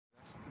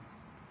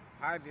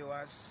Hi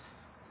viewers,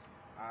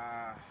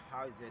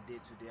 how is your day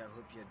today? I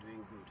hope you're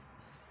doing good.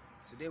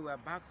 Today we're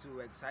back to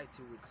excite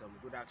you with some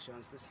good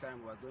actions. This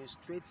time we're going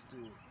straight to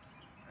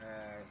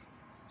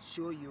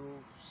show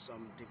you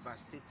some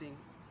devastating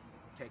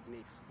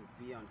techniques.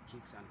 Could be on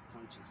kicks and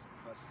punches,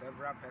 because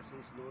several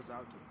persons knows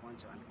how to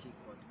punch and kick,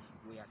 but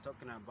we are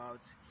talking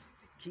about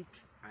a kick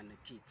and a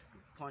kick,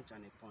 a punch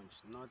and a punch,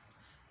 not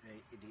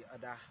the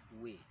other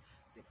way.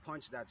 The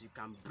punch that you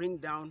can bring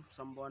down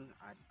someone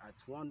at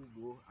one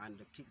go, and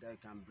the kick that you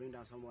can bring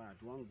down someone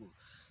at one go.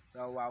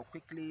 So I'll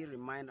quickly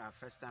remind our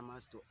first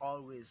timers to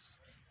always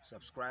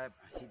subscribe,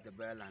 hit the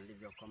bell and leave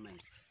your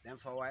comment. Then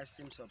for our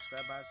esteemed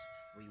subscribers,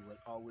 we will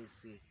always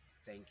say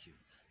thank you.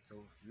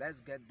 So let's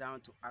get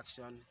down to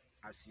action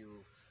as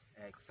you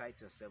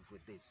excite yourself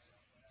with this.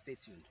 Stay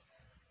tuned.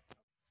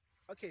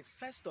 Okay,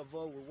 first of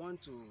all, we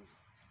want to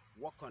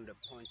work on the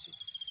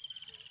punches.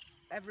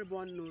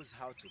 Everyone knows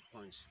how to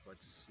punch, but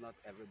it's not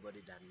everybody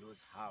that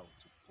knows how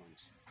to punch.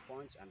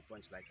 Punch and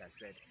punch, like I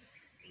said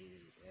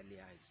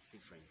earlier, is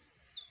different.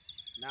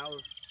 Now,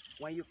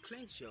 when you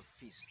clench your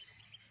fist,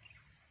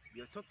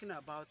 you're talking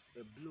about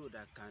a blow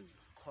that can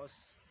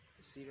cause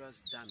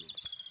serious damage.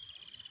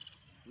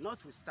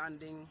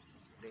 Notwithstanding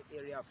the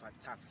area of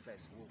attack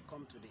first, we'll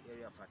come to the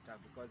area of attack,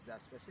 because there are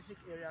specific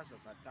areas of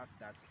attack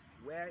that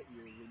where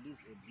you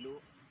release a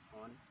blow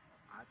on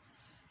at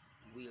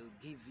will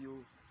give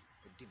you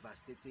a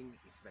devastating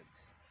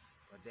effect,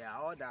 but there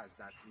are others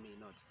that may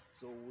not,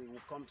 so we will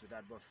come to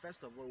that. But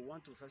first of all, we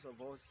want to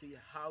see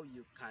how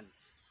you can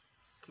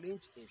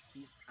clench a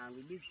fist and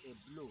release a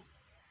blow,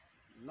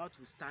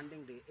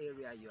 notwithstanding the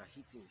area you are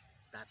hitting,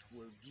 that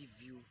will give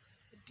you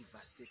a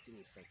devastating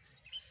effect.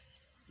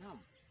 Now,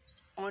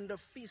 on the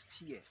fist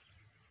here,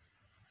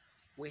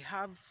 we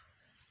have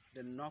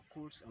the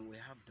knuckles and we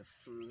have the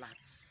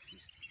flat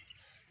fist.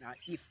 Now,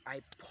 if I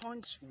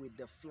punch with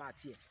the flat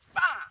here, bah!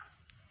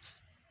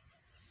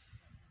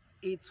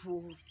 it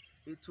will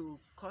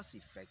cause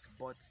effect,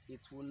 but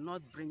it will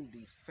not bring the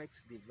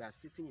effect,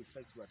 devastating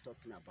effect we are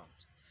talking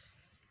about.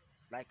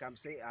 Like I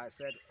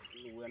said,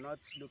 we're not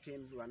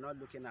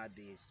looking at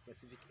the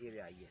specific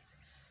area yet.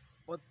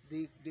 But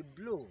the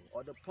blow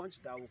or the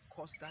punch that will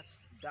cause that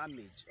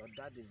damage or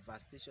that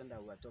devastation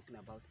that we're talking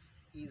about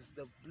is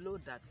the blow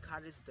that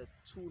carries the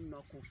two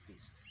knuckle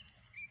fist,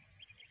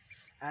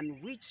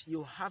 and which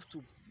you have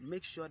to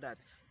make sure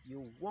that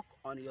you work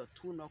on your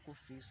two knuckle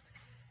fist.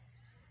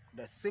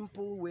 The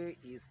simple way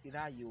is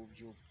either you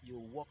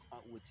work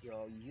with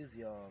use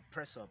your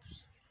press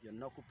ups, your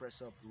knuckle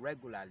press up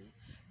regularly.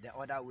 The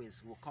other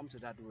ways we'll come to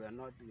that.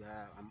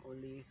 I'm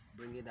only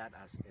bringing that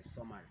as a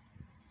summary,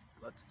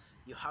 but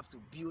you have to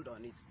build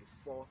on it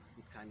before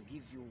it can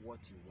give you what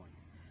you want.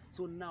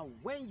 So now,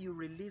 when you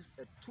release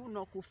a two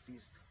knuckle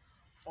fist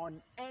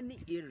on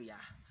any area,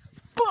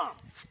 boom,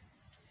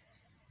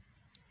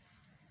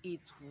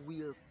 it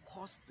will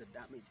cause the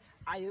damage.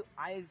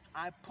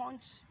 I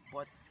punch,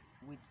 but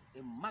with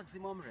a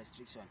maximum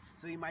restriction.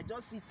 So you might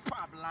just see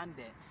pop land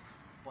there,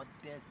 but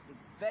there's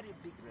a very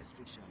big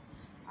restriction.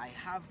 I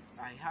have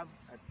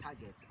a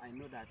target. I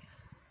know that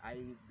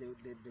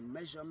the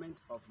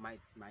measurement of my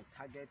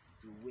target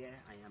to where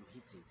I am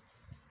hitting,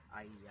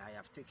 I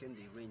have taken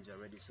the range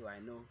already, so I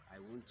know I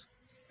won't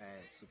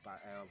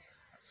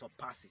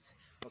surpass it.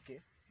 Okay,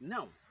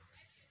 now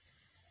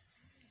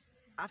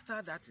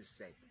after that is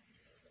said,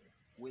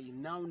 we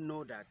now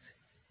know that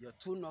your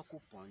two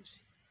knuckle punch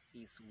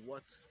is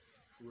what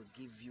will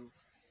give you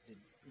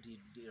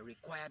the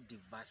required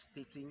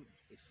devastating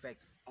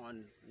effect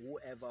on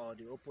whoever or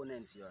the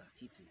opponent you're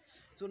hitting.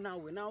 So now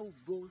we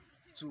go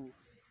to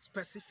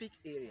specific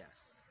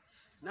areas.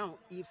 Now,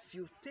 if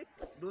you take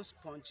those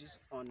punches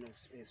on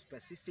a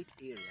specific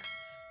area,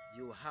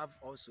 you have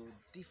also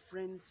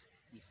different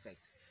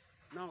effect.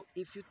 Now,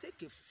 if you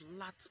take a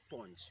flat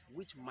punch,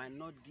 which might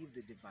not give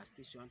the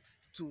devastation,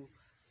 to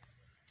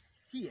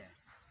here,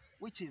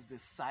 which is the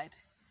side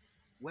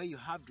where you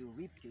have the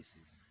rib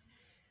cases,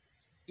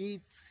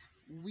 it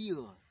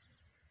will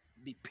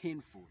be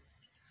painful.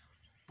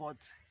 But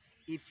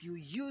if you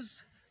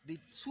use the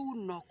two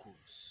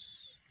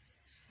knuckles,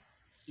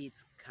 it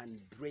can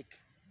break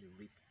the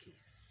rib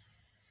case.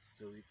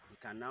 So we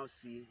can now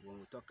see, when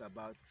we talk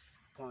about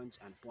punch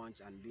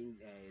and being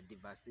a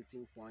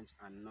devastating punch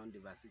and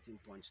non-devastating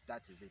punch,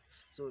 that is it.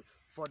 So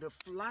for the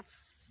flat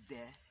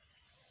there,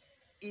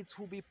 it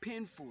will be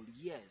painful,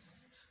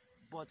 yes,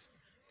 but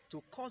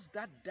to cause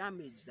that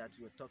damage that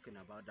we're talking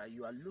about, that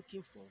you are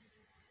looking for,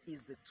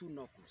 is the two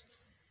knuckles.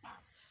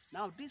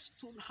 Now, these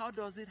two, how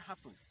does it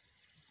happen?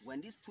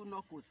 When these two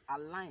knuckles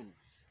align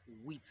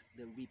with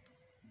the rib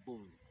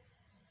bone,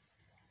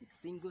 it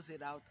singles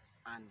it out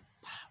and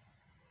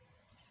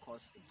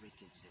cause a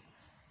breakage there.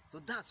 So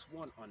that's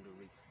one on the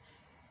rib.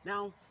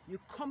 Now you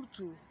come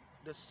to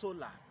the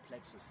solar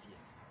plexus here.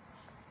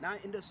 Now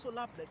in the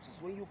solar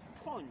plexus, when you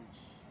punch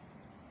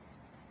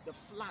the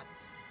flat,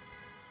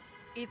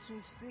 it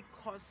will still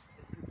cause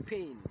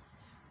pain,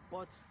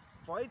 but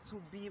for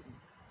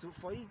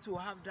it to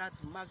have that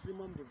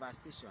maximum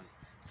devastation,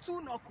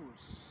 two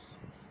knuckles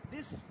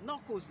These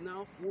knuckles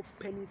now will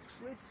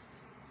penetrate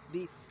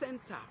the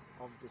center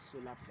of the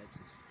solar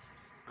plexus,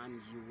 and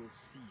you will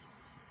see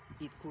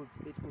it could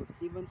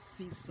even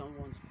see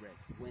someone's breath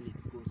when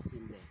it goes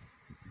in there.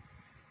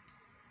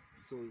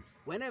 So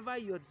whenever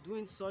you're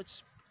doing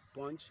such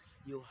punch,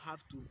 you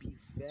have to be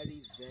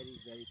very, very,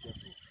 very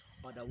careful.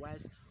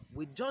 Otherwise,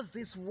 with just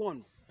this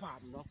one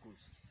palm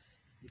knuckles,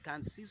 you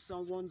can see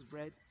someone's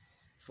breath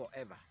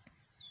forever,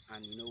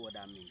 and you know what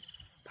that means.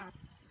 Pop,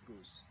 it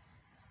goes.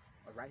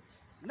 All right.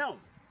 Now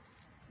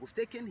we've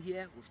taken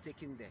here, we've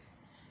taken there.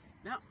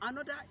 Now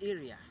another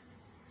area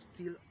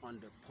still on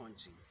the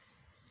punching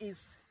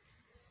is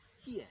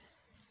here,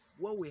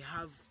 where we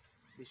have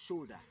the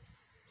shoulder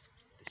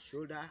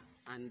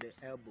and the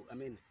elbow. I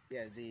mean,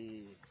 yeah,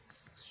 the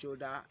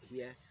shoulder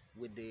here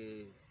with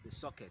the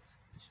socket,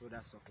 the shoulder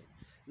socket.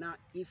 Now,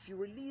 if you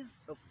release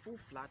a full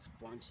flat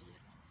punch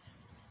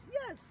here,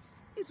 yes,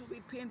 it will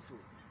be painful.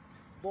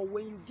 But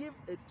when you give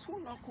a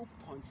two-knuckle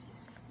punch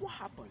here, what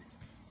happens?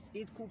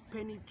 It could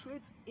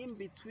penetrate in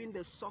between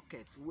the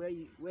sockets where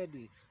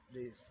the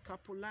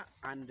scapula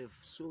and the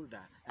shoulder,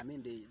 I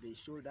mean the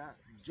shoulder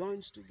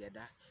joins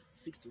together,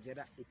 fixed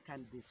together. It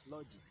can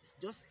dislodge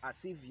it, just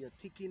as if you're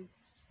taking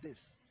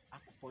this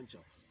acupuncture,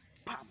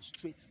 bam,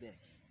 straight there.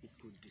 It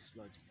could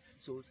dislodge it.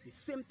 So the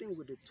same thing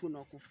with the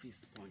two-knuckle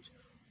fist punch,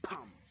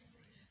 bam.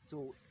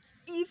 So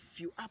if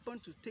you happen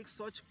to take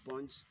such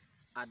punch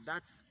at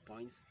that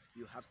point,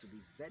 you have to be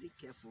very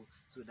careful,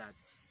 so that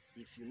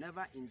if you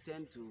never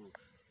intend to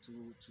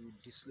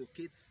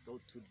dislocate or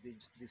to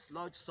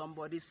dislodge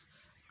somebody's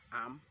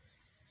arm,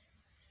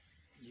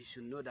 you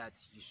should know that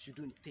you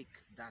shouldn't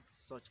take that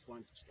such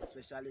punch,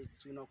 especially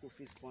two-knuckle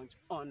fist punch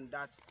on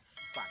that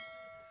part.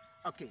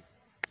 Okay,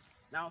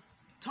 now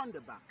turn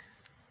the back.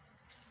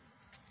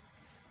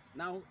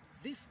 Now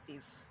this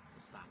is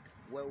the back,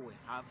 where we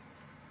have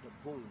the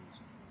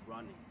bones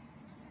running,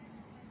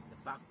 the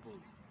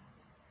backbone.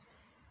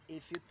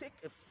 If you take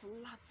a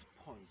flat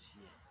punch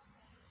here,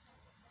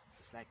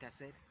 it's like I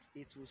said,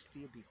 it will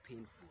still be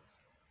painful.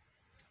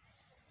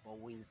 But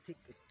when you take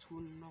a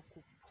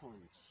two-knuckle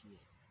punch here,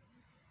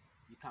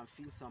 you can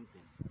feel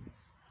something.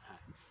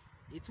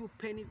 It will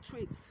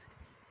penetrate.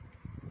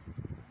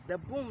 The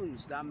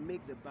bones that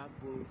make the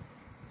backbone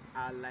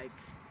are like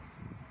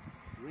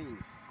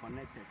rings,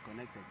 connected.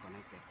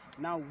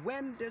 Now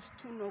when these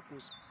two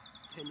knuckles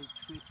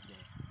penetrate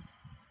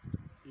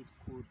there, it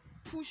could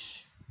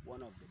push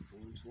one of the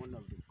bones, one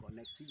of the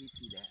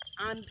connectivity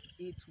there, and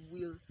it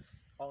will,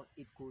 or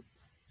it could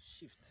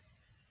shift,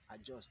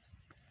 adjust,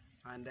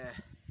 and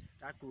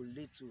that could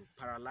lead to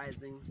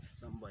paralyzing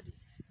somebody.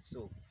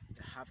 So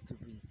you have to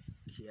be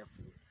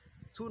careful.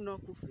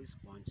 Two-knuckle fist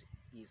punch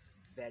is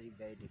very,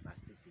 very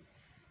devastating.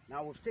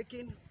 Now we've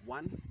taken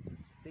 1,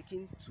 we've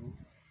taken 2,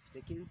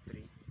 we've taken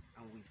 3,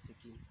 and we've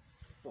taken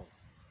 4.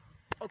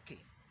 Okay,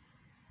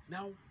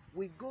 now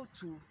we go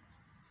to,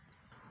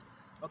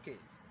 okay,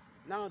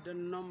 now the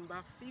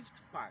number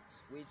 5th part,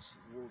 which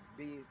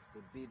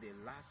could be the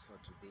last for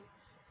today,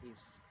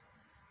 is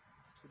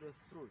to the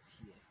throat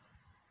here.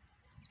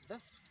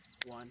 This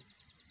one,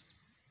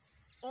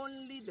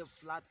 only the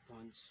flat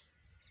punch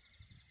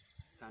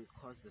can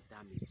cause the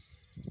damage.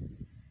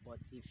 But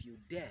if you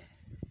dare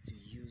to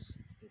use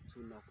the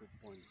two-knuckle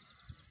punch,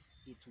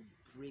 it will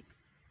break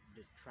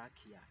the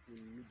trachea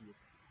immediately.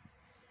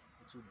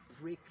 It will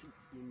break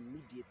it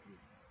immediately,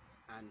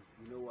 and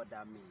you know what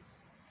that means.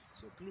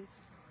 So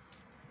please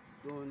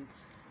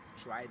don't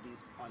try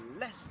this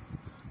unless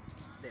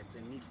there's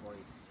a need for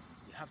it.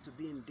 You have to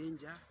be in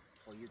danger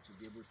for you to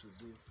be able to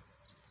do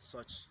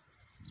such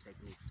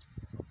techniques.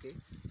 Okay,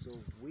 so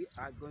we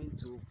are going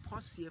to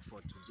pause here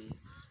for today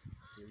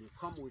till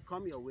we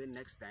come your way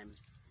next time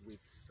with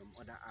some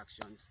other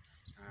actions.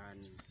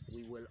 And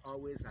we will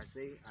always,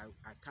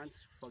 I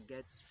can't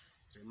forget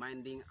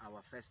reminding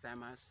our first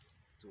timers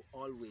to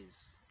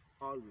always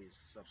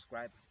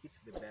subscribe, hit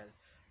the bell,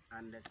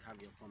 and let's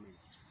have your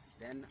comments.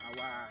 Then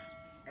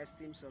our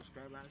esteemed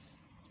subscribers,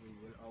 we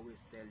will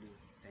always tell you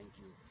thank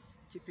you.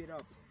 Keep it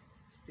up,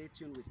 stay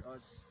tuned with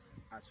us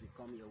as we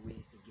come your way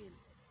again.